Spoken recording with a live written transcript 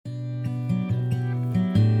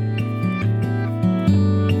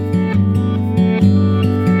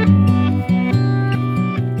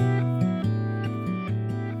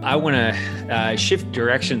I want to shift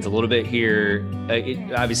directions a little bit here.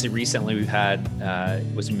 Obviously, recently we've had,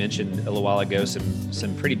 was mentioned a little while ago,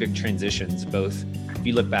 some pretty big transitions. Both, if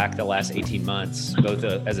you look back the last 18 months, both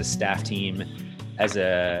as a staff team, as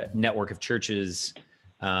a network of churches,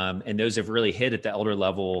 and those have really hit at the elder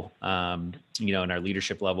level, and our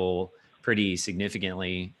leadership level pretty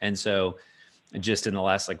significantly. And so, just in the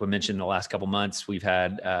last, like we mentioned, the last couple months, we've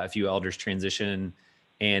had a few elders transition.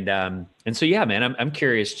 And so, yeah, man, I'm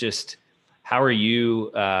curious, just how are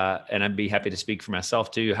you, and I'd be happy to speak for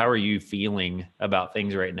myself too. How are you feeling about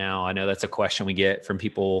things right now? I know that's a question we get from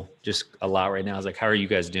people just a lot right now. Is like, how are you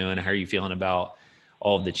guys doing? How are you feeling about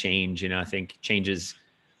all of the change? I think change is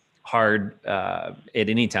hard at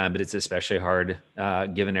any time, but it's especially hard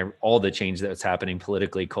given all the change that's happening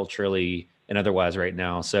politically, culturally, and otherwise right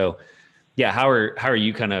now. So, yeah, how are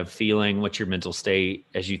you kind of feeling? What's your mental state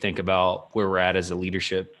as you think about where we're at as a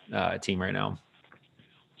leadership team right now?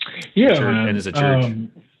 Yeah, And man. as a church?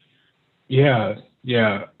 Yeah.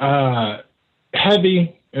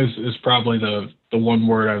 Heavy is probably the one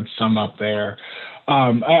word I would sum up there.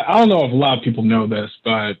 I don't know if a lot of people know this,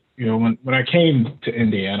 but when I came to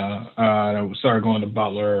Indiana, and I started going to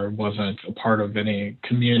Butler, wasn't a part of any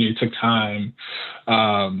community. It took time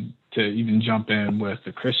to even jump in with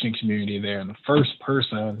the Christian community there. And the first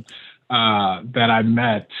person that I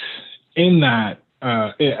met in that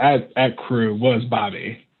at Cru was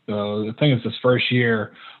Bobby. So I think it's his first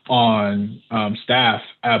year on staff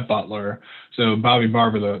at Butler. So Bobby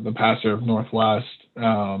Barber, the pastor of Northwest,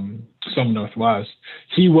 some Northwest,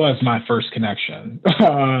 he was my first connection.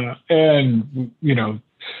 And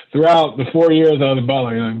throughout the 4 years I was at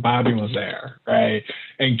Butler, Bobby was there, right?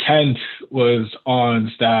 And Kent was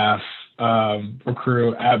on staff for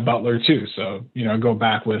Cru at Butler too. So, go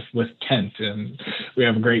back with Kent, and we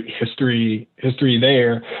have a great history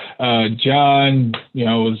there. John,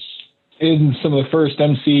 was in some of the first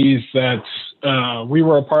MCs that we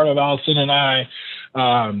were a part of, Allison and I.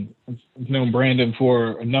 I've known Brandon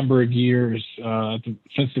for a number of years,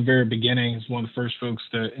 since the very beginning. He's one of the first folks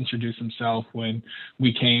to introduce himself when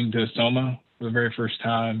we came to Soma for the very first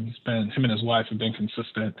time. Him and his wife have been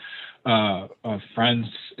consistent friends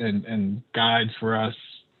and guides for us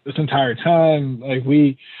this entire time. Like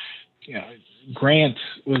Grant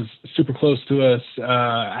was super close to us.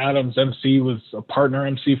 Adam's MC was a partner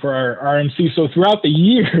MC for our MC. So throughout the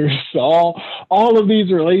years, all of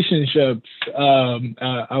these relationships,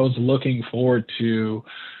 I was looking forward to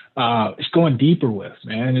just going deeper with,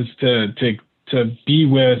 man, is to be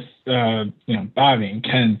with Bobby and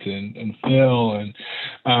Kent and Phil and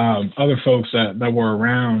other folks that were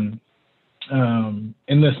around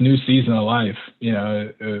in this new season of life.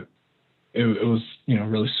 It was,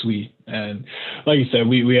 really sweet. And like you said,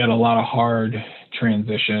 we had a lot of hard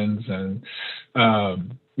transitions, and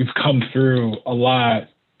we've come through a lot.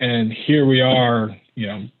 And here we are,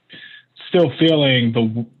 still feeling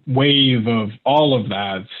the wave of all of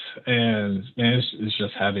that. And man, it's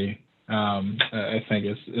just heavy. I think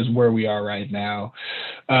is where we are right now.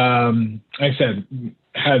 Like I said,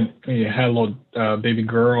 had a little baby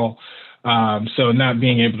girl. So not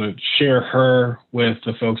being able to share her with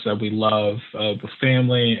the folks that we love, the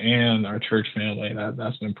family and our church family,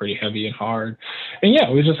 that's been pretty heavy and hard. And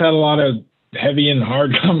yeah, we just had a lot of heavy and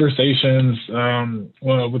hard conversations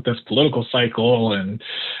with this political cycle and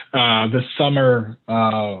this summer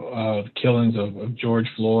killings of George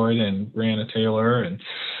Floyd and Breonna Taylor and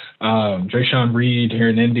Drayshawn Reed here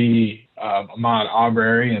in Indy, Ahmaud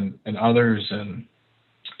Arbery and others. And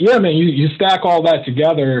yeah, man, you stack all that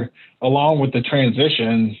together along with the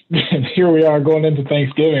transition, and here we are going into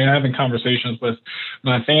Thanksgiving and having conversations with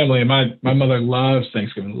my family. And my mother loves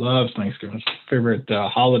Thanksgiving, it's her favorite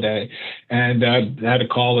holiday. And I had to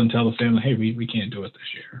call and tell the family, hey, we can't do it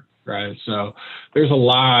this year, right? So there's a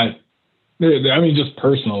lot. I mean, just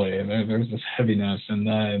personally, and there's this heaviness, and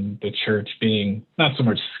then the church being not so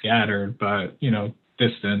much scattered, but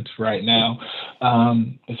distant right now.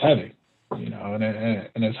 It's heavy.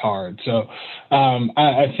 And it's hard. So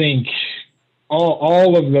I think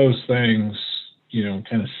all of those things,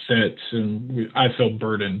 kind of sit, and I feel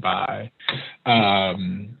burdened by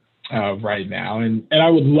right now. And I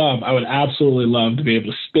would absolutely love to be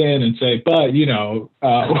able to spin and say, but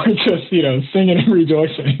we're just singing and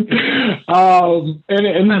rejoicing.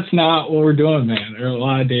 And that's not what we're doing, man. There are a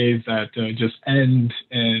lot of days that just end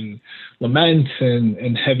in lament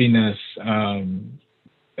and heaviness.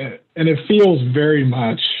 And it feels very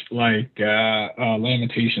much like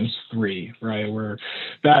Lamentations 3, right? Where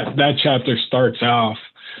that chapter starts off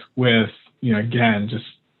with, again, just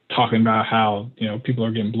talking about how, people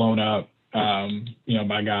are getting blown up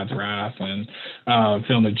by God's wrath and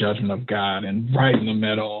feeling the judgment of God. And right in the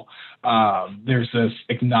middle, there's this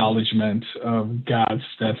acknowledgement of God's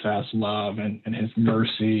steadfast love and his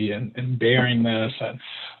mercy and bearing this.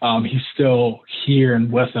 And he's still here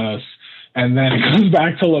and with us. And then it comes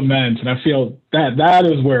back to lament, and I feel that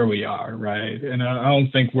is where we are, right? And I don't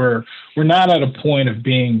think we're not at a point of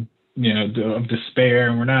being, of despair,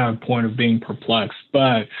 and we're not at a point of being perplexed,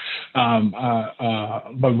 but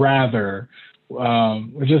rather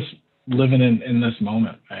we're just living in this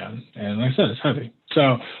moment, man. And like I said, it's heavy.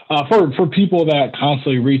 So for people that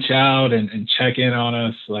constantly reach out and check in on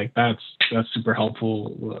us, like that's super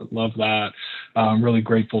helpful. Love that. I'm really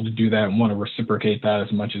grateful to do that and want to reciprocate that as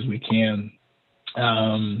much as we can.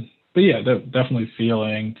 But yeah, definitely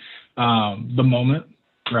feeling the moment,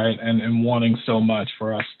 right? And wanting so much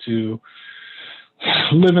for us to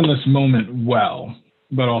live in this moment well,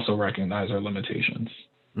 but also recognize our limitations.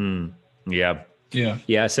 Yeah. Yeah.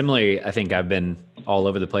 Yeah. Similarly, I think I've been all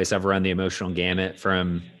over the place. I've run the emotional gamut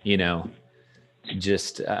from,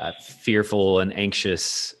 just fearful and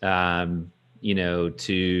anxious, to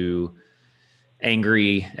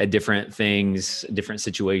angry at different things, different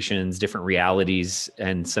situations, different realities,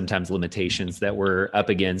 and sometimes limitations that we're up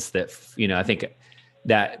against that, I think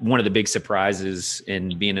that one of the big surprises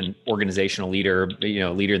in being an organizational leader,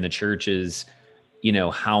 leader in the church is,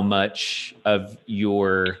 how much of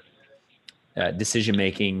your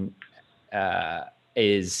decision-making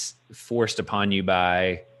is forced upon you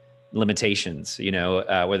by limitations,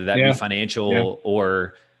 whether that be financial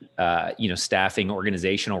or, staffing,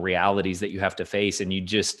 organizational realities that you have to face. And you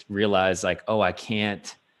just realize like, oh, I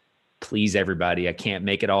can't please everybody. I can't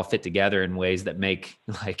make it all fit together in ways that make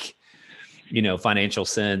financial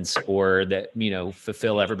sense or that,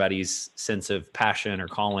 fulfill everybody's sense of passion or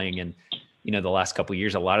calling. And, the last couple of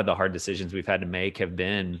years, a lot of the hard decisions we've had to make have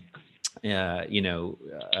been,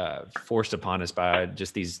 forced upon us by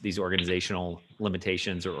just these organizational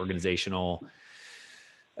limitations or organizational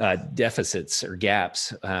deficits or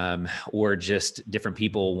gaps, or just different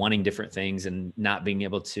people wanting different things and not being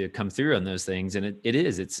able to come through on those things. And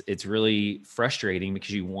it's really frustrating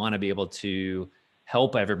because you want to be able to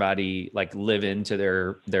help everybody like live into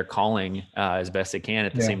their calling as best they can.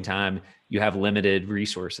 At the same time, you have limited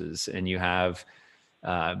resources and you have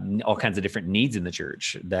all kinds of different needs in the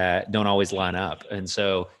church that don't always line up. And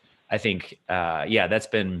so I think, that's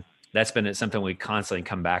been something we constantly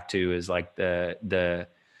come back to is like the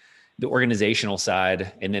organizational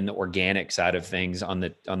side and then the organic side of things on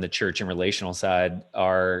the church and relational side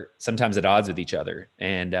are sometimes at odds with each other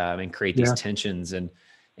and create these tensions. And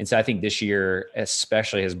so I think this year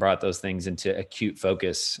especially has brought those things into acute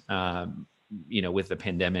focus, with the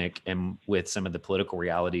pandemic and with some of the political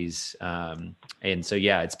realities. And so,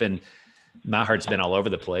 my heart's been all over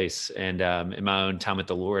the place. And in my own time with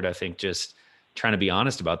the Lord, I think just trying to be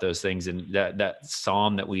honest about those things. And that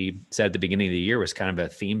Psalm that we said at the beginning of the year was kind of a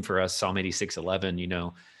theme for us. Psalm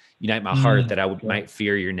 86:11, unite my heart that I might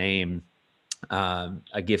fear your name.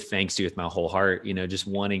 I give thanks to you with my whole heart, just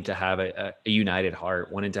wanting to have a united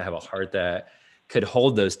heart, wanting to have a heart that could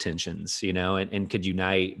hold those tensions, and could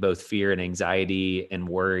unite both fear and anxiety and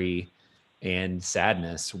worry and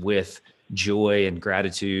sadness with joy and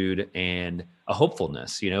gratitude and a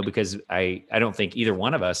hopefulness, because I don't think either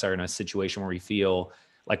one of us are in a situation where we feel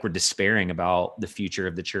like we're despairing about the future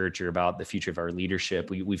of the church or about the future of our leadership.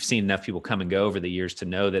 We've seen enough people come and go over the years to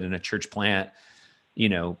know that in a church plant,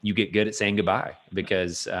 you get good at saying goodbye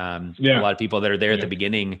because a lot of people that are there at the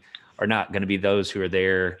beginning are not going to be those who are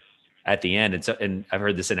there at the end. And I've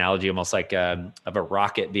heard this analogy almost like of a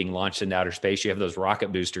rocket being launched into outer space. You have those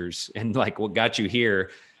rocket boosters and like what got you here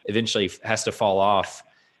eventually has to fall off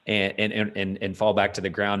and fall back to the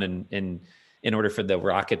ground and in order for the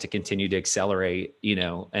rocket to continue to accelerate,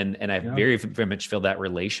 and I very, very much feel that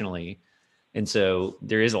relationally. And so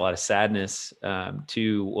there is a lot of sadness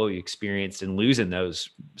to what we experienced and losing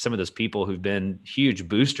some of those people who've been huge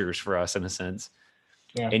boosters for us in a sense.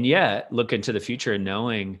 And yet look into the future and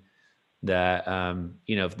knowing that,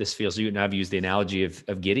 if this feels you, and I've used the analogy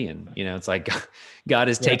of Gideon, it's like God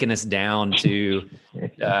has taken us down to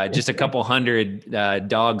just a couple hundred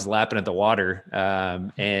dogs lapping at the water.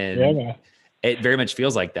 And it very much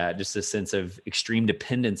feels like that, just a sense of extreme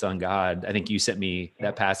dependence on God. I think you sent me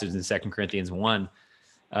that passage in 2 Corinthians 1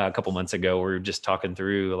 a couple months ago, where we were just talking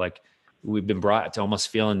through, like, we've been brought to almost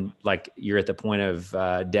feeling like you're at the point of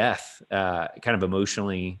death, kind of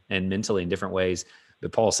emotionally and mentally in different ways.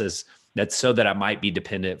 But Paul says, that's so that I might be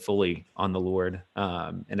dependent fully on the Lord.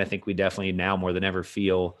 And I think we definitely now more than ever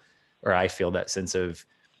I feel that sense of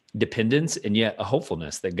dependence and yet a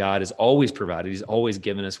hopefulness that God has always provided. He's always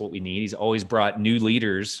given us what we need. He's always brought new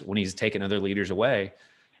leaders when he's taken other leaders away.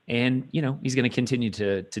 And, he's going to continue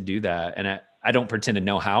to do that. And I don't pretend to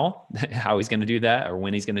know how he's going to do that or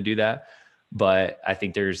when he's going to do that. But I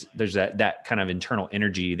think there's that kind of internal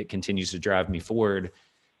energy that continues to drive me forward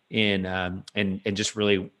and just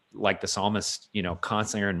really like the psalmist,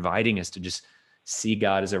 constantly are inviting us to just see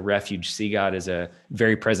God as a refuge, see God as a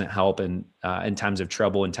very present help in times of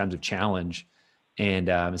trouble, in times of challenge. And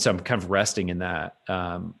so I'm kind of resting in that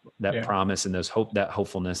promise and that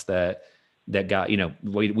hopefulness that God,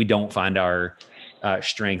 we don't find our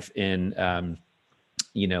strength in,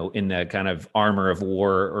 in the kind of armor of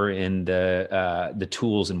war or in the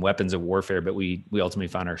tools and weapons of warfare, but we ultimately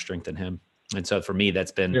find our strength in him. And so for me,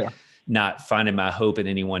 that's been not finding my hope in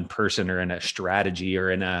any one person or in a strategy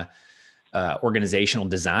or in a organizational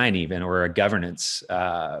design even, or a governance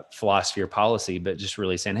philosophy or policy, but just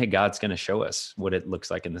really saying, hey, God's going to show us what it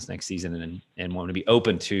looks like in this next season and want to be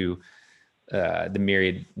open to the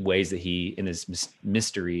myriad ways that he in his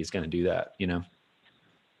mystery is going to do that,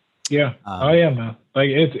 Yeah. Man. Like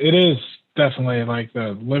it is definitely like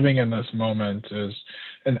the living in this moment is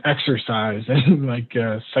an exercise in like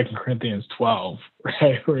 2 Corinthians 12,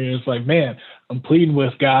 right? Where it's like, man, I'm pleading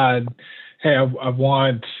with God. Hey, I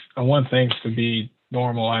want things to be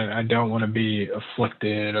normal. I don't want to be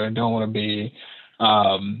afflicted, or I don't want to be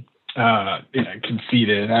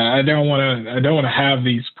conceited. I don't want to have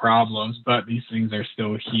these problems, but these things are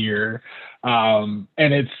still here. And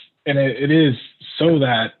it is so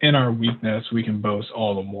that in our weakness we can boast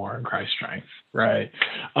all the more in Christ's strength, right?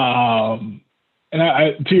 And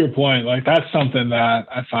I to your point, like that's something that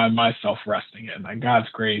I find myself resting in. Like God's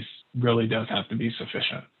grace really does have to be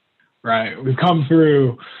sufficient, right? We've come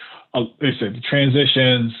through, they said, the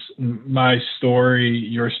transitions, my story,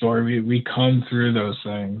 your story. We come through those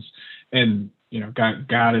things, and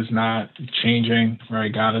God is not changing,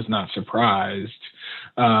 right? God is not surprised.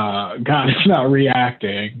 God is not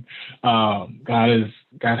reacting. God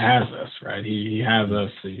has us, right? He has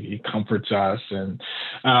us. He comforts us, and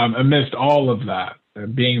amidst all of that,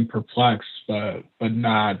 being perplexed, but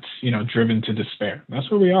not driven to despair. That's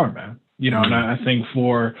where we are, man. And I think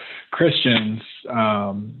for Christians,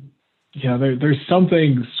 there's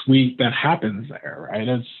something sweet that happens there, right?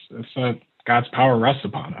 It's God's power rests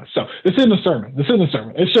upon us. So this isn't a sermon.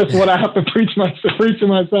 It's just what I have to preach to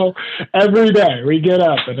myself every day. We get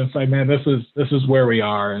up and it's like, man, this is where we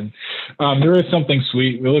are. And there is something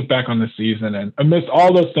sweet. We look back on the season, and amidst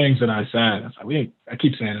all those things that I said, it's like, I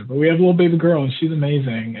keep saying it, but we have a little baby girl and she's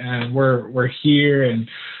amazing. And we're here and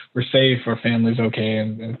we're safe. Our family's okay.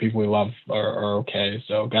 And people we love are okay.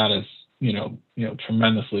 So God has,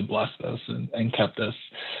 tremendously blessed us and kept us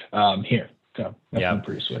here. So that's been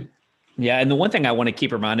pretty sweet. Yeah. And the one thing I want to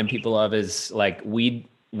keep reminding people of is like, we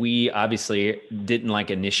obviously didn't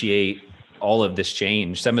initiate all of this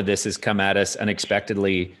change. Some of this has come at us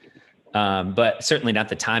unexpectedly, but certainly not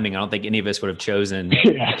the timing. I don't think any of us would have chosen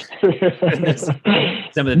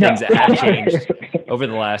some of the things that have changed over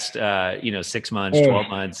the last, 6 months, 12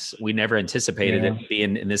 months. We never anticipated it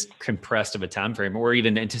being in this compressed of a time frame, or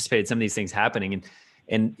even anticipated some of these things happening.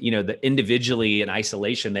 And the individually in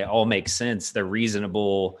isolation, they all make sense. They're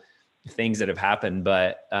reasonable things that have happened,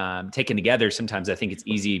 but taken together, sometimes I think it's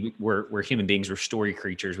easy. We're human beings. We're story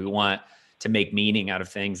creatures. We want to make meaning out of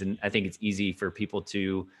things. And I think it's easy for people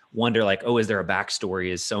to wonder like, oh, is there a backstory?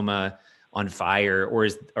 Is Soma on fire? Or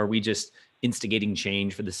are we just instigating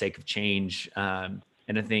change for the sake of change? And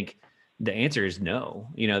I think the answer is no.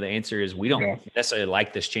 The answer is we don't necessarily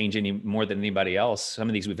like this change any more than anybody else. Some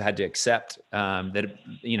of these we've had to accept that,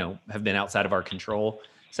 have been outside of our control.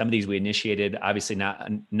 Some of these we initiated, obviously not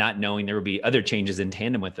knowing there would be other changes in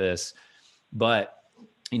tandem with this, but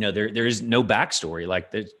there is no backstory.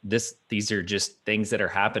 Like these are just things that are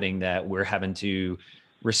happening that we're having to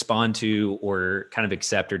respond to or kind of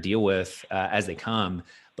accept or deal with as they come.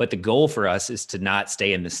 But the goal for us is to not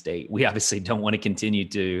stay in this state. We obviously don't want to continue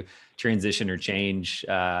to transition or change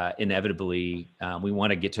inevitably. We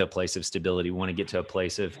want to get to a place of stability. We want to get to a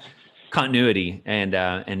place of continuity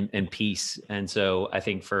and peace. And so I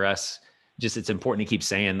think for us, just it's important to keep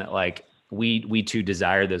saying that like we too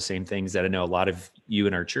desire those same things that I know a lot of you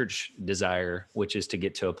in our church desire, which is to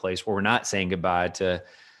get to a place where we're not saying goodbye to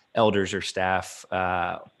elders or staff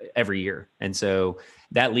every year. And so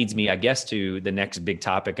that leads me, I guess, to the next big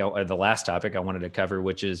topic, or the last topic I wanted to cover,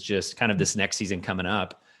 which is just kind of this next season coming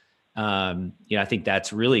up. I think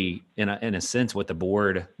that's really in a sense what the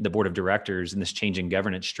board of directors and this changing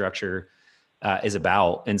governance structure is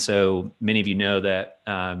about. And so many of you know that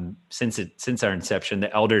since our inception,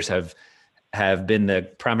 the elders have have been the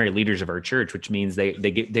primary leaders of our church, which means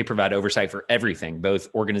they provide oversight for everything,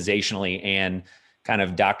 both organizationally and kind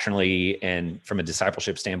of doctrinally and from a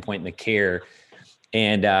discipleship standpoint in the care.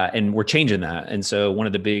 And we're changing that. And so one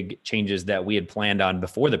of the big changes that we had planned on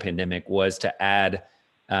before the pandemic was to add,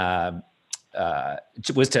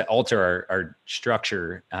 was to alter our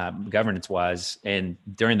structure governance wise. And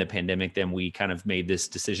during the pandemic, then we kind of made this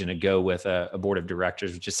decision to go with a board of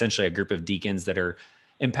directors, which is essentially a group of deacons that are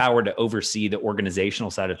empowered to oversee the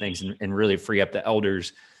organizational side of things and really free up the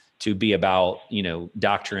elders to be about,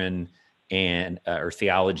 doctrine and or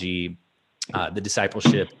theology, the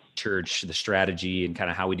discipleship church, the strategy, and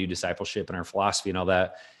kind of how we do discipleship and our philosophy and all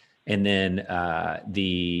that. And then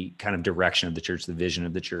the kind of direction of the church, the vision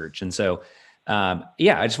of the church. And so, I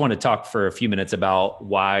just want to talk for a few minutes about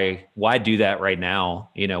why do that right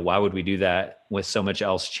now? Why would we do that with so much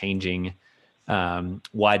else changing?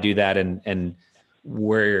 Why do that? And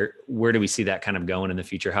where do we see that kind of going in the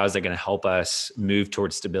future? How is that going to help us move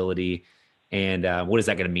towards stability? And what is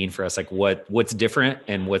that going to mean for us? Like what's different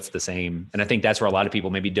and what's the same? And I think that's where a lot of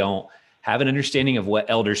people maybe don't have an understanding of what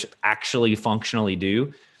elders actually functionally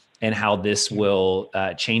do and how this will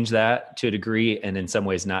change that to a degree, and in some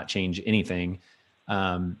ways not change anything.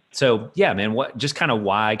 So yeah, man,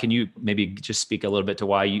 why can you maybe just speak a little bit to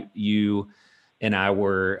why you and I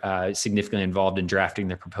were significantly involved in drafting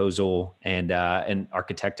the proposal and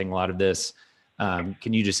architecting a lot of this?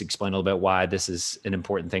 Can you just explain a little bit why this is an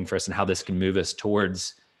important thing for us and how this can move us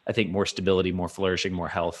towards, I think, more stability, more flourishing, more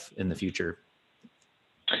health in the future?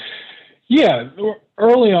 Yeah,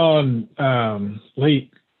 early on,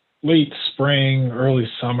 late spring, early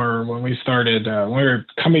summer, when we started, when we were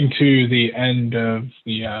coming to the end of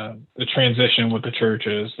the transition with the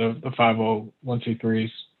churches, the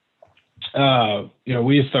 501c3s,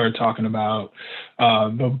 we started talking about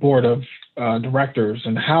the board of directors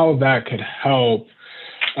and how that could help,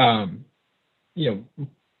 the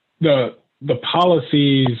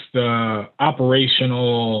policies, the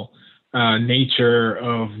operational nature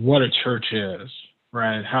of what a church is,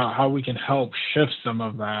 right? How we can help shift some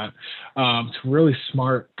of that to really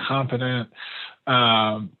smart, competent,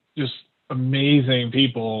 just amazing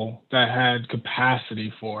people that had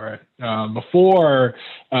capacity for it. Before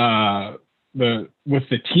with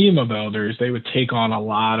the team of elders, they would take on a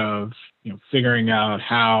lot of figuring out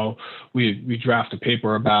how we draft a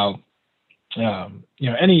paper about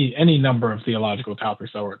any number of theological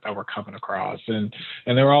topics that we're coming across, and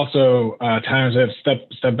there were also times that have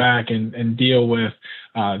step back and deal with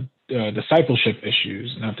discipleship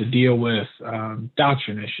issues, and have to deal with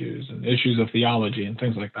doctrine issues and issues of theology and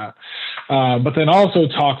things like that. But then also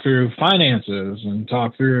talk through finances and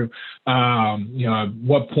talk through, at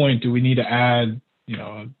what point do we need to add,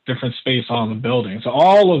 a different space on the building. So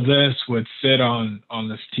all of this would sit on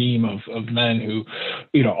this team of men who,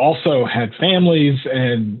 also had families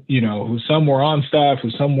and, who some were on staff, who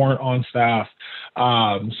some weren't on staff.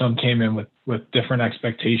 Some came in with different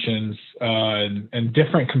expectations and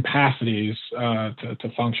different capacities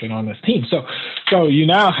to function on this team. So you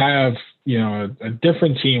now have, a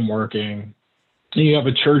different team working. You have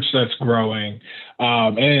a church that's growing,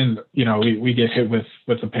 and we get hit with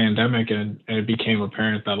the pandemic, and it became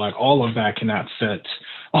apparent that like all of that cannot sit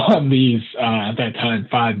on these at that time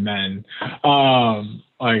 5 men.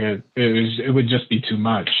 It would just be too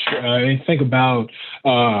much. Think about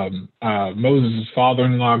Moses'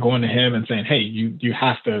 father-in-law going to him and saying, "Hey, you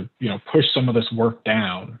have to push some of this work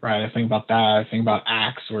down," right? I think about that. I think about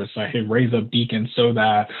Acts, where it's like, "Hey, raise up deacons so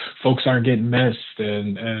that folks aren't getting missed,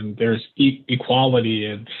 and there's equality,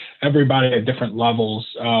 and everybody at different levels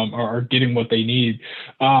are getting what they need."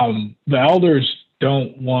 The elders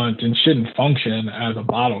don't want and shouldn't function as a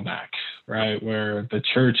bottleneck, right? Where the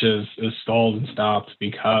church is stalled and stopped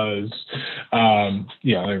because,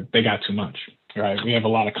 they got too much, right? We have a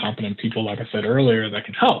lot of competent people, like I said earlier, that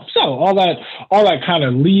can help. So all that kind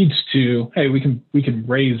of leads to, hey, we can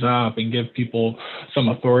raise up and give people some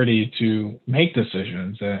authority to make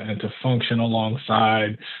decisions and to function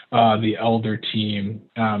alongside the elder team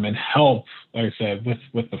and help, like I said,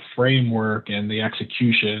 with the framework and the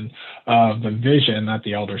execution of the vision that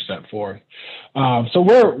the elders set forth. So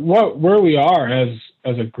where we are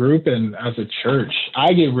as a group and as a church,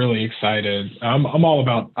 I get really excited. I'm all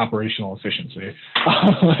about operational efficiency.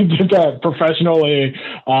 I did that professionally.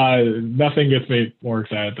 Nothing gets me more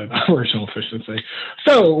excited than operational efficiency.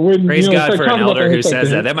 So when praise God for an elder who says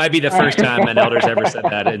that. That might be the first time an elder's ever said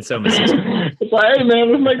that in so many systems. It's like, hey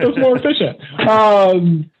man, let's make this more efficient.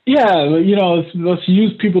 Yeah, let's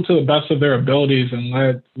use people to the best of their abilities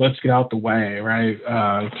and let's get out the way, right?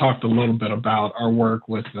 Talked a little bit about our work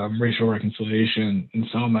with racial reconciliation in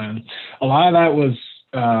Selma, and a lot of that was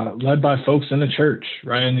led by folks in the church,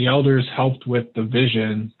 right? And the elders helped with the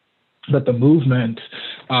vision, but the movement,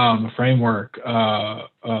 the framework, a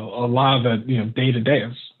lot of the day to day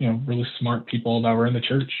is really smart people that were in the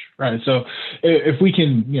church, right? So if we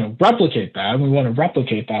can replicate that, and we want to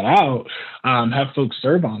replicate that out, have folks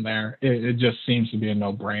serve on there, it just seems to be a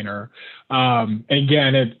no brainer.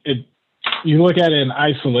 Again, it you look at it in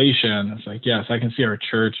isolation, it's like, yes, I can see our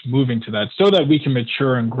church moving to that so that we can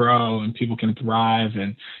mature and grow and people can thrive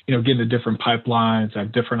and, get into different pipelines,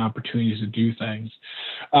 have different opportunities to do things.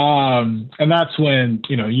 And that's when,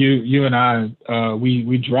 you and I,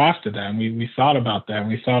 we drafted that and we thought about that and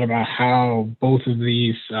we thought about how both of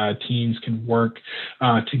these teams can work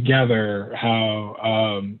together,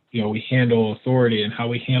 how, we handle authority and how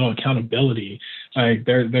we handle accountability. Like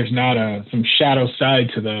there's not some shadow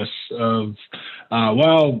side to this of,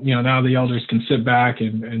 now the elders can sit back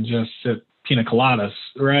and just sip pina coladas,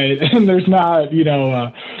 right? And there's not,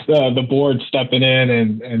 the board stepping in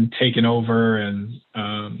and taking over and,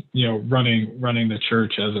 running the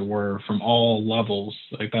church, as it were, from all levels.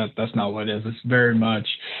 Like that's not what it is. It's very much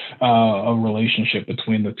a relationship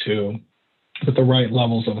between the two with the right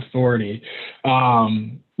levels of authority.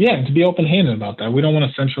 To be open-handed about that. We don't want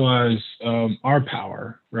to centralize our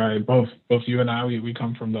power, right? Both you and I, we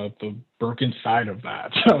come from the broken side of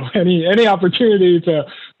that. So any opportunity to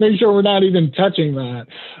make sure we're not even touching that,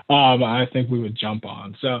 I think we would jump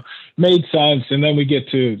on. So made sense. And then we get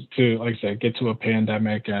to like I said, get to a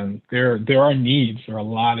pandemic, and there are needs. There are a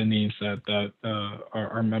lot of needs that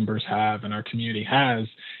our members have and our community has,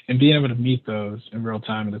 and being able to meet those in real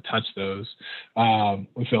time and to touch those,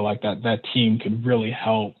 we feel like that team could really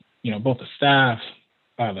help, both the staff,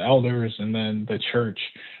 the elders, and then the church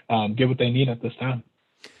get what they need at this time.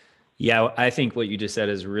 Yeah, I think what you just said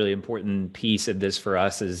is a really important piece of this for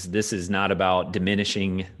us. Is this is not about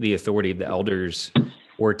diminishing the authority of the elders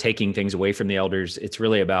or taking things away from the elders. It's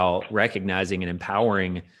really about recognizing and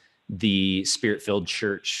empowering the Spirit-filled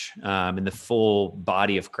church and the full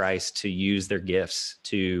body of Christ to use their gifts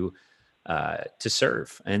to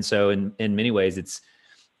serve. And so in many ways,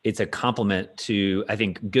 it's a complement to, I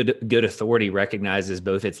think, good authority recognizes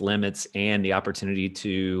both its limits and the opportunity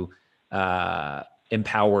to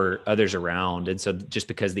empower others around. And so just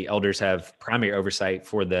because the elders have primary oversight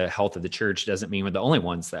for the health of the church doesn't mean we're the only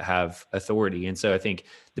ones that have authority. And so I think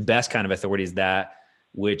the best kind of authority is that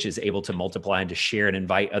which is able to multiply and to share and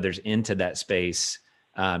invite others into that space,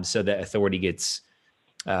 so that authority gets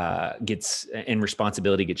and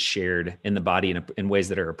responsibility gets shared in the body in ways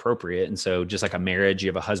that are appropriate. And so just like a marriage, you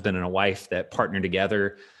have a husband and a wife that partner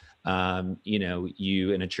together.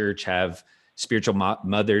 You in a church have spiritual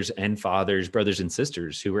mothers and fathers, brothers and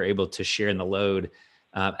sisters who were able to share in the load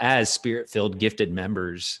as Spirit-filled, gifted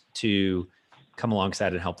members to come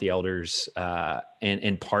alongside and help the elders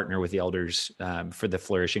and partner with the elders for the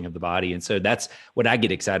flourishing of the body. And so that's what I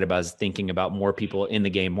get excited about, is thinking about more people in the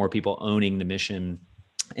game, more people owning the mission.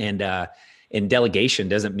 And delegation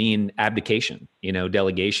doesn't mean abdication.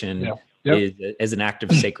 Delegation is an act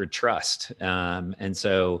of sacred trust. And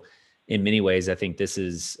so in many ways, I think this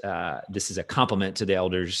is a complement to the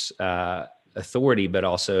elders' authority, but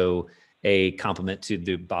also a complement to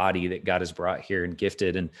the body that God has brought here and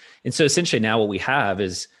gifted. And so essentially now what we have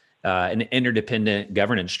is an interdependent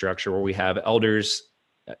governance structure where we have elders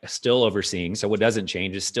still overseeing. So what doesn't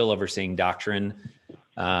change is still overseeing doctrine,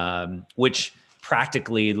 which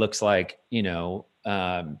practically looks like,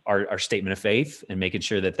 our statement of faith, and making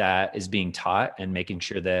sure that is being taught, and making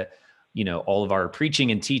sure that, all of our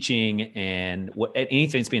preaching and teaching and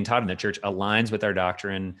anything that's being taught in the church aligns with our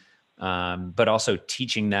doctrine, but also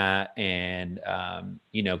teaching that and,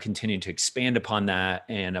 continuing to expand upon that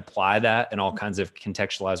and apply that in all kinds of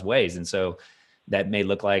contextualized ways. And so that may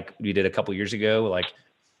look like we did a couple of years ago, like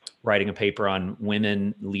writing a paper on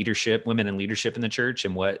women and leadership in the church,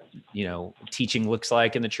 and what, teaching looks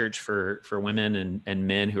like in the church for women and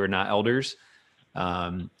men who are not elders.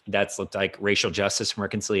 That's looked like racial justice and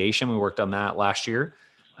reconciliation. We worked on that last year.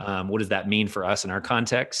 What does that mean for us in our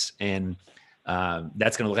context? And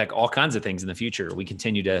that's going to look like all kinds of things in the future. We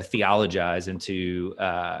continue to theologize and to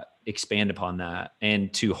expand upon that,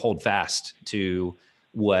 and to hold fast to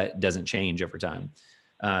what doesn't change over time.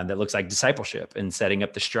 That looks like discipleship and setting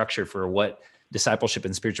up the structure for what discipleship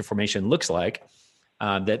and spiritual formation looks like,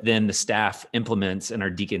 that then the staff implements and our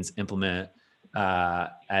deacons implement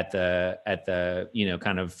at the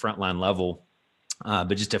kind of frontline level.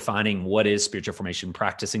 but just defining what is spiritual formation,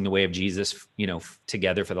 practicing the way of Jesus,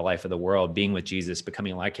 together for the life of the world, being with Jesus,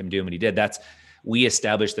 becoming like him, doing what he did. We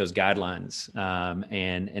established those guidelines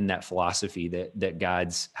and that philosophy that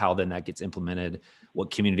guides how then that gets implemented, what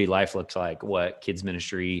community life looks like, what kids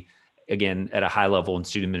ministry, again, at a high level, and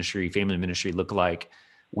student ministry, family ministry look like.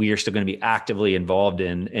 We are still going to be actively involved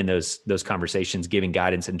in those conversations, giving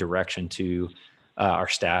guidance and direction to our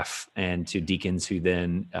staff and to deacons who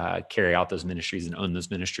then carry out those ministries and own those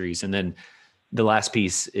ministries. And then the last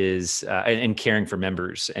piece is and caring for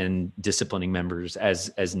members and disciplining members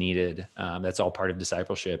as needed. That's all part of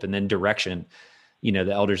discipleship. And then direction.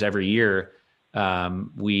 The elders every year,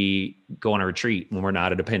 we go on a retreat when we're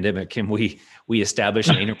not at a pandemic, and we establish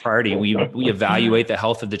an annual priority. We evaluate the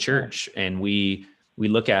health of the church, and we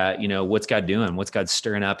look at what's God doing, what's God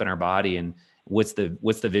stirring up in our body, and what's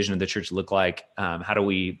the vision of the church look like? How do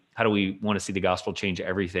we want to see the gospel change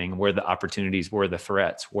everything? Where are the opportunities? Where are the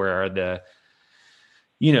threats? Where are the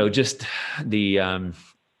just the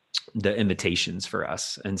invitations for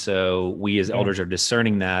us? And so we as elders are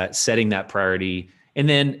discerning that, setting that priority, and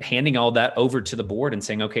then handing all that over to the board and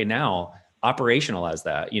saying, okay, now operationalize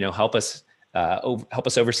that. Help us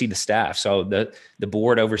oversee the staff. So the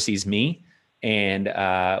board oversees me. And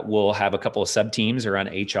we'll have a couple of sub teams around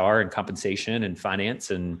HR and compensation and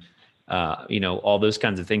finance and, all those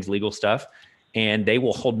kinds of things, legal stuff. And they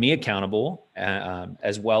will hold me accountable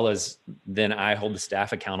as well as then I hold the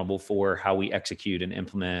staff accountable for how we execute and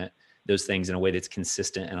implement those things in a way that's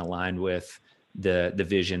consistent and aligned with the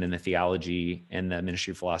vision and the theology and the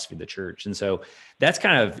ministry philosophy of the church. And so that's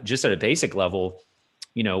kind of just at a basic level,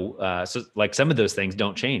 so like some of those things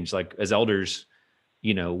don't change. Like as elders,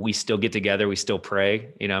 we still get together, we still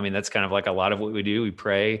pray, that's kind of like a lot of what we do. We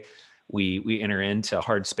pray, we enter into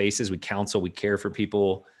hard spaces, we counsel, we care for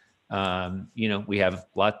people. We have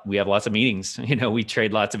lots of meetings, we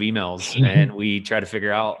trade lots of emails and we try to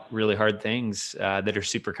figure out really hard things, that are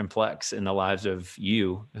super complex in the lives of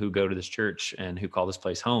you who go to this church and who call this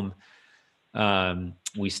place home.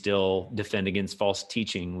 We still defend against false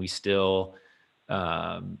teaching. We still,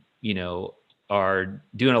 are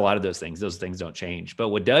doing a lot of those things. Those things don't change. But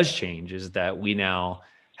what does change is that we now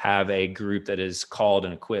have a group that is called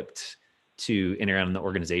and equipped to enter on the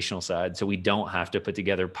organizational side. So we don't have to put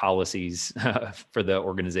together policies for the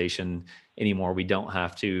organization anymore. We don't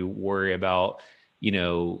have to worry about,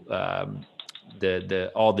 all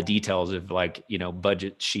the details of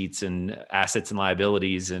budget sheets and assets and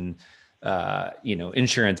liabilities and,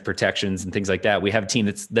 insurance protections and things like that. We have a team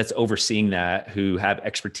that's overseeing that, who have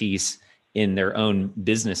expertise in their own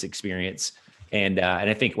business experience. And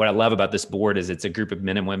I think what I love about this board is it's a group of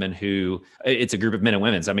men and women So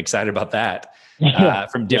I'm excited about that,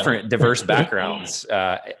 from different diverse backgrounds,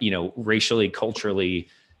 racially, culturally,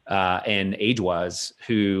 and age-wise,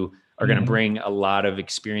 who are going to bring a lot of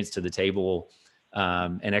experience to the table,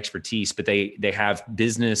 and expertise, but they have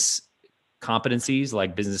business competencies,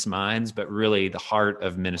 like business minds, but really the heart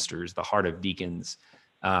of ministers, the heart of deacons.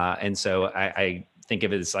 And so I think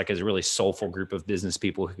of it as a really soulful group of business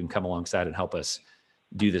people who can come alongside and help us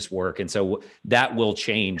do this work. And so that will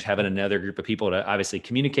change, having another group of people to obviously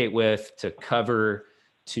communicate with, to cover,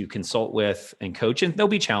 to consult with and coach. And there'll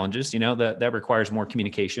be challenges, that requires more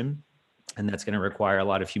communication, and that's going to require a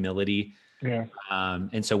lot of humility. Yeah.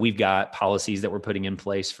 And so we've got policies that we're putting in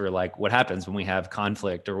place for what happens when we have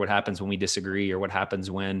conflict, or what happens when we disagree, or what happens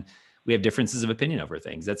when we have differences of opinion over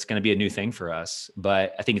things. That's going to be a new thing for us.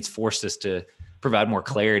 But I think it's forced us to provide more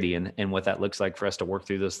clarity in what that looks like for us to work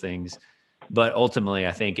through those things. But ultimately,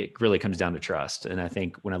 I think it really comes down to trust. And I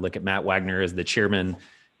think when I look at Matt Wagner as the chairman,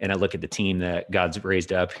 and I look at the team that God's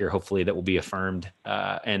raised up here, hopefully that will be affirmed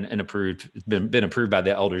and approved, been approved by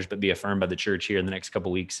the elders, but be affirmed by the church here in the next couple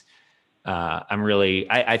of weeks.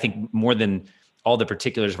 I think more than all the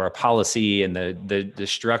particulars of our policy and the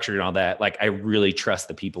structure and all that, I really trust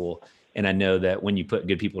the people. And I know that when you put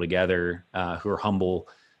good people together, who are humble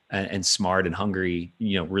and smart and hungry,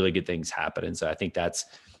 really good things happen. And so I think that's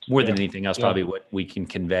more than anything else, probably what we can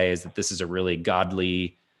convey is that this is a really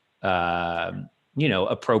godly,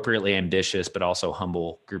 appropriately ambitious, but also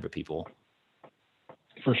humble group of people.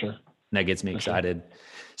 For sure. And that gets me excited.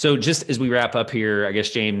 So just as we wrap up here, I guess,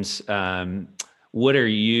 James, what are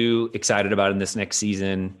you excited about in this next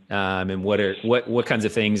season? And what kinds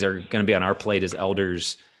of things are going to be on our plate as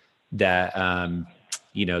elders that,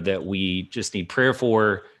 that we just need prayer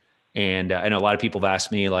for? And I know a lot of people have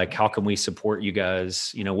asked me, how can we support you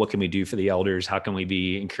guys? What can we do for the elders? How can we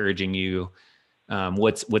be encouraging you?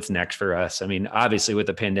 What's next for us? I mean, obviously with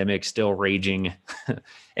the pandemic still raging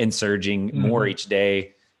and surging more each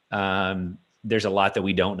day, there's a lot that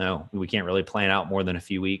we don't know. We can't really plan out more than a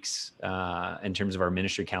few weeks in terms of our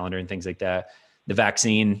ministry calendar and things like that. The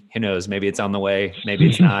vaccine, who knows, maybe it's on the way, maybe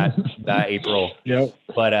it's not by April. Yep.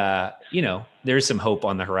 But, there's some hope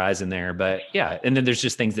on the horizon there. But yeah, and then there's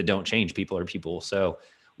just things that don't change. People are people. So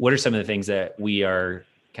what are some of the things that we are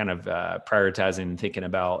kind of prioritizing and thinking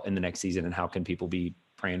about in the next season, and how can people be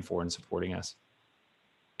praying for and supporting us?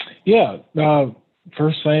 Yeah.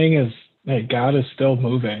 First thing is, hey, God is still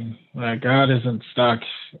moving. Like, God isn't stuck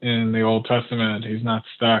in the Old Testament. He's not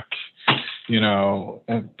stuck,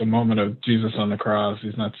 at the moment of Jesus on the cross.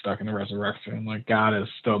 He's not stuck in the resurrection. Like, God is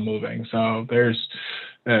still moving. So there's,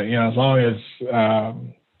 as long as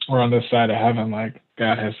we're on this side of heaven, like,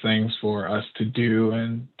 God has things for us to do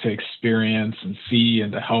and to experience and see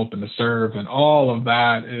and to help and to serve, and all of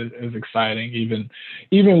that is exciting.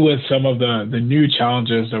 Even with some of the new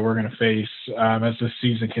challenges that we're going to face as this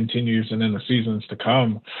season continues and in the seasons to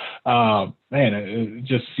come, it'd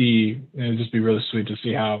just be really sweet to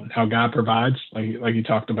see how God provides, like you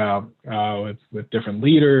talked about with different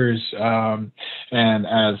leaders, and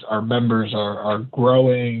as our members are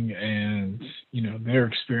growing and they're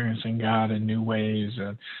experiencing God in new ways,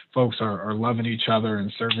 and folks are loving each other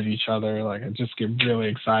and serving each other. Like, I just get really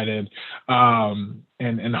excited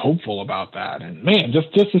and hopeful about that. And man,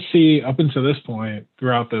 just to see up until this point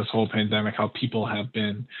throughout this whole pandemic, how people have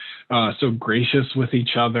been so gracious with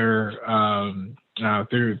each other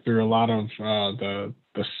through a lot of the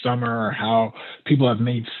summer, how people have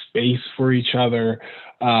made space for each other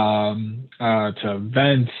to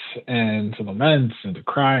vent and to lament and to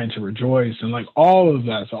cry and to rejoice, and like all of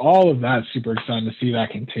that. So all of that's super exciting to see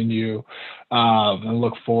that continue, and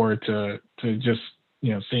look forward to just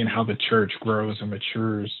seeing how the church grows and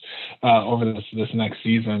matures over this next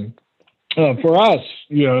season. For us,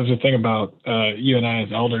 there's a thing about you and I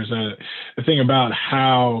as elders, the thing about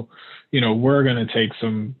how we're going to take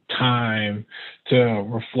some time to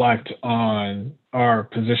reflect on our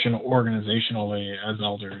position organizationally as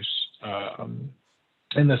elders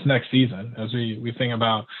in this next season, as we think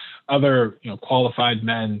about other qualified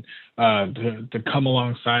men to come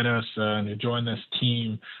alongside us and to join this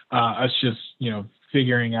team. Us just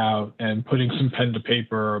figuring out and putting some pen to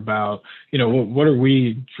paper about what are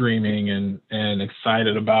we dreaming and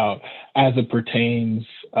excited about as it pertains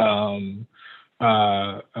to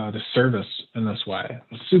service in this way.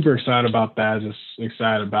 I'm super excited about that. Just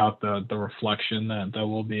excited about the reflection that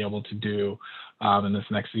we'll be able to do in this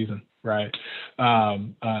next season, right?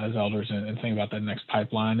 As elders, and think about that next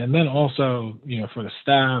pipeline, and then also for the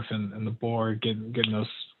staff and the board, getting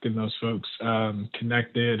those folks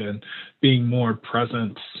connected and being more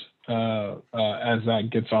present as that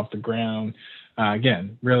gets off the ground.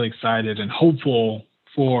 Again, really excited and hopeful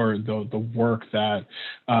for the work that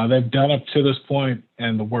they've done up to this point,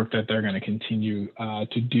 and the work that they're going to continue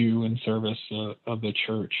to do in service of the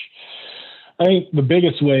church. I think the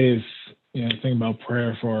biggest ways, think about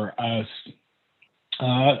prayer for us,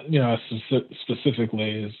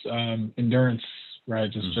 specifically is endurance,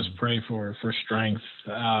 right? Just pray for strength.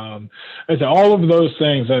 And all of those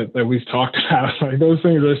things that we've talked about, like, those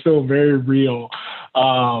things are still very real,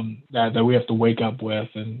 that we have to wake up with,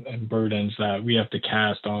 and burdens that we have to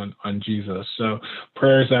cast on Jesus. So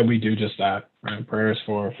prayers that we do just that, right? Prayers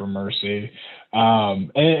for mercy,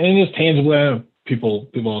 and just tangibly. People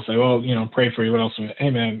will say, well, pray for you. What else? Hey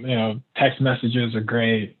man, text messages are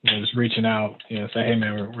great. Just reaching out, say, hey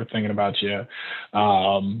man, we're thinking about you.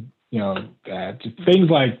 Things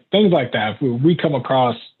like that. If we come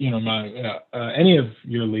across, any of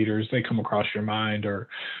your leaders, they come across your mind, or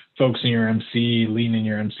folks in your MC, leading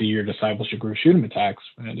your MC, your discipleship group, shoot them a text.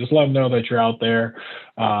 Just let them know that you're out there,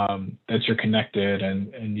 that you're connected,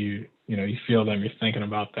 and you feel them, you're thinking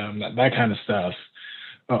about them. That kind of stuff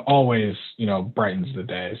always, brightens the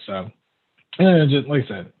day. So, and just like I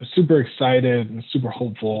said, super excited and super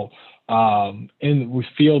hopeful. And we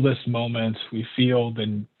feel this moment. We feel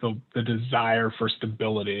the desire for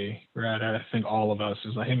stability, right? I think all of us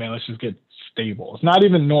is like, hey man, let's just get stable. It's not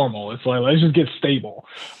even normal. It's like, let's just get stable.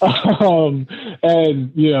 And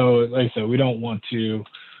like I said, we don't want to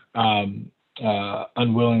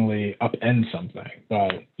unwillingly upend something,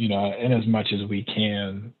 but in as much as we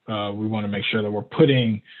can, we want to make sure that we're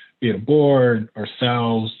putting, be it a board,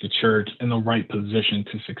 ourselves, the church, in the right position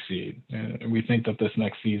to succeed. And we think that this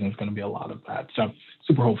next season is going to be a lot of that. So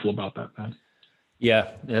super hopeful about that, man.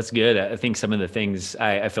 Yeah, that's good. I think some of the things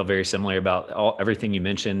I feel very similar about everything you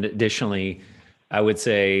mentioned. Additionally, I would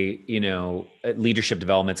say, leadership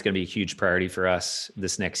development is going to be a huge priority for us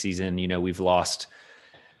this next season. We've lost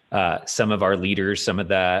some of our leaders. Some of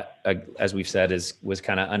that, as we've said, was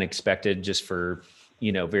kind of unexpected, just for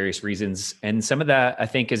various reasons. And some of that I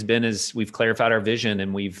think has been as we've clarified our vision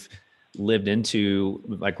and we've lived into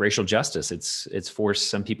like racial justice. It's forced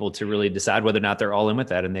some people to really decide whether or not they're all in with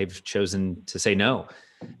that. And they've chosen to say no.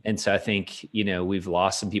 And so I think, we've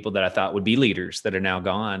lost some people that I thought would be leaders that are now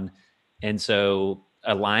gone. And so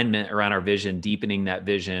alignment around our vision, deepening that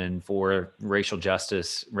vision for racial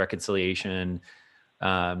justice, reconciliation,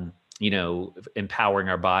 empowering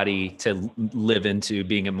our body to live into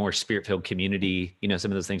being a more spirit-filled community.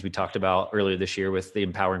 Some of those things we talked about earlier this year with the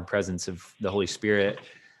empowering presence of the Holy Spirit.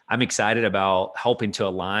 I'm excited about helping to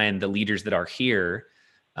align the leaders that are here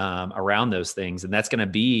around those things. And that's going to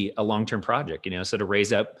be a long-term project, so to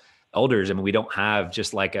raise up elders. I mean, we don't have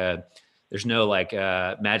just like there's no like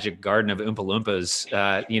magic garden of Oompa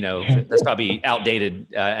Loompas, that's probably outdated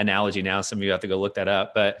analogy now. Some of you have to go look that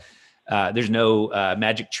up, but there's no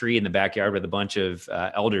magic tree in the backyard with a bunch of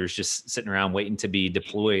elders just sitting around waiting to be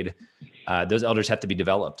deployed. Those elders have to be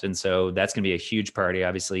developed. And so that's going to be a huge priority,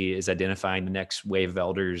 obviously, is identifying the next wave of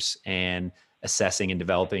elders and assessing and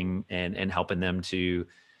developing and helping them to,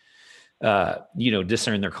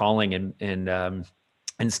 discern their calling and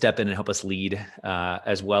step in and help us lead,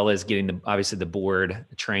 as well as getting obviously the board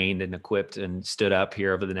trained and equipped and stood up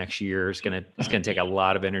here over the next year. It's going to take a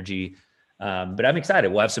lot of energy. But I'm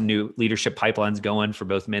excited. We'll have some new leadership pipelines going for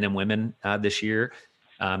both men and women this year.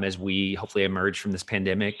 As we hopefully emerge from this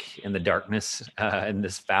pandemic and the darkness and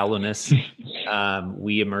this foulness,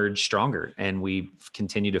 we emerge stronger and we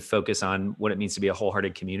continue to focus on what it means to be a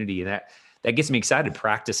wholehearted community. And that gets me excited,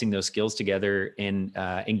 practicing those skills together and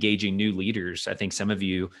engaging new leaders. I think some of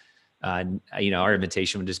you, our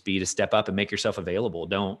invitation would just be to step up and make yourself available.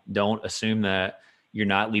 Don't assume that you're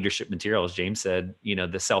not leadership material. As James said,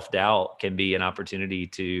 the self-doubt can be an opportunity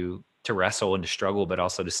to wrestle and to struggle, but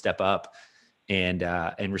also to step up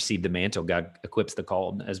and receive the mantle. God equips the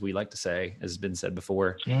called, as we like to say, as has been said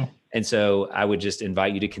before. Yeah. And so I would just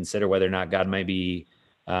invite you to consider whether or not God might be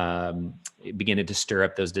beginning to stir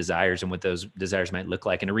up those desires and what those desires might look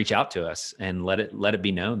like, and to reach out to us and let it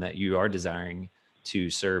be known that you are desiring to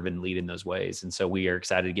serve and lead in those ways. And so we are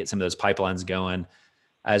excited to get some of those pipelines going,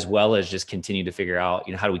 as well as just continue to figure out,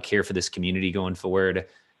 how do we care for this community going forward?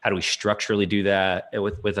 How do we structurally do that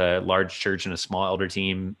with a large church and a small elder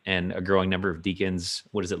team and a growing number of deacons?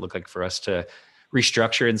 What does it look like for us to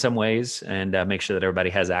restructure in some ways and make sure that everybody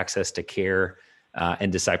has access to care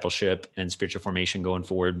and discipleship and spiritual formation going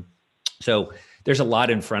forward? So there's a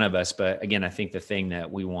lot in front of us. But again, I think the thing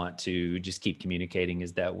that we want to just keep communicating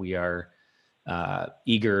is that we are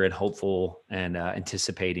eager and hopeful and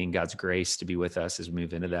anticipating God's grace to be with us as we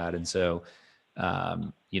move into that. And so,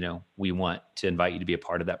 we want to invite you to be a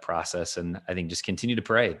part of that process. And I think just continue to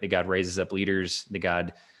pray that God raises up leaders, that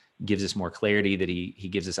God gives us more clarity, that he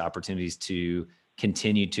gives us opportunities to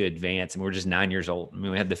continue to advance. And we're just 9 years old. I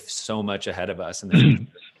mean, we have so much ahead of us in the future.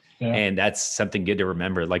 Yeah. And that's something good to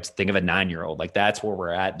remember. Like, think of a 9-year-old, like that's where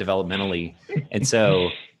we're at developmentally. And so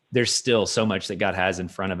there's still so much that God has in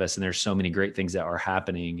front of us, and there's so many great things that are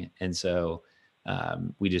happening. And so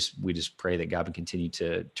we just pray that God would continue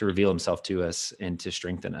to reveal himself to us and to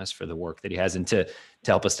strengthen us for the work that he has, and to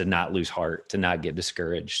help us to not lose heart, to not get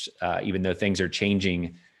discouraged, even though things are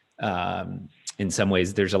changing. In some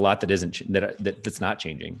ways, there's a lot that's not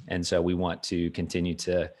changing. And so we want to continue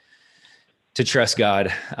to trust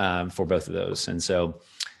God for both of those. And so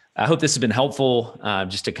I hope this has been helpful,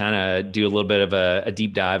 just to kind of do a little bit of a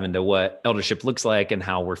deep dive into what eldership looks like and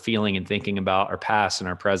how we're feeling and thinking about our past and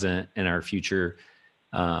our present and our future.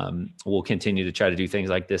 We'll continue to try to do things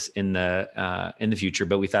like this in the future,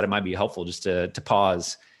 but we thought it might be helpful just to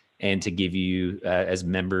pause and to give you, as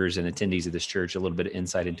members and attendees of this church, a little bit of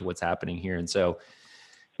insight into what's happening here. And so,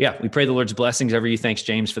 yeah, we pray the Lord's blessings over you. Thanks,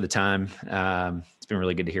 James, for the time. It's been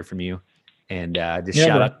really good to hear from you. And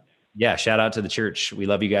shout out to the church. We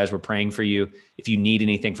love you guys. We're praying for you. If you need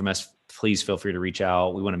anything from us, please feel free to reach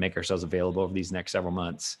out. We want to make ourselves available over these next several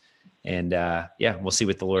months. And we'll see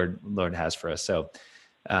what the Lord has for us. So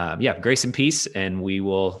grace and peace, and we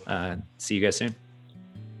will see you guys soon.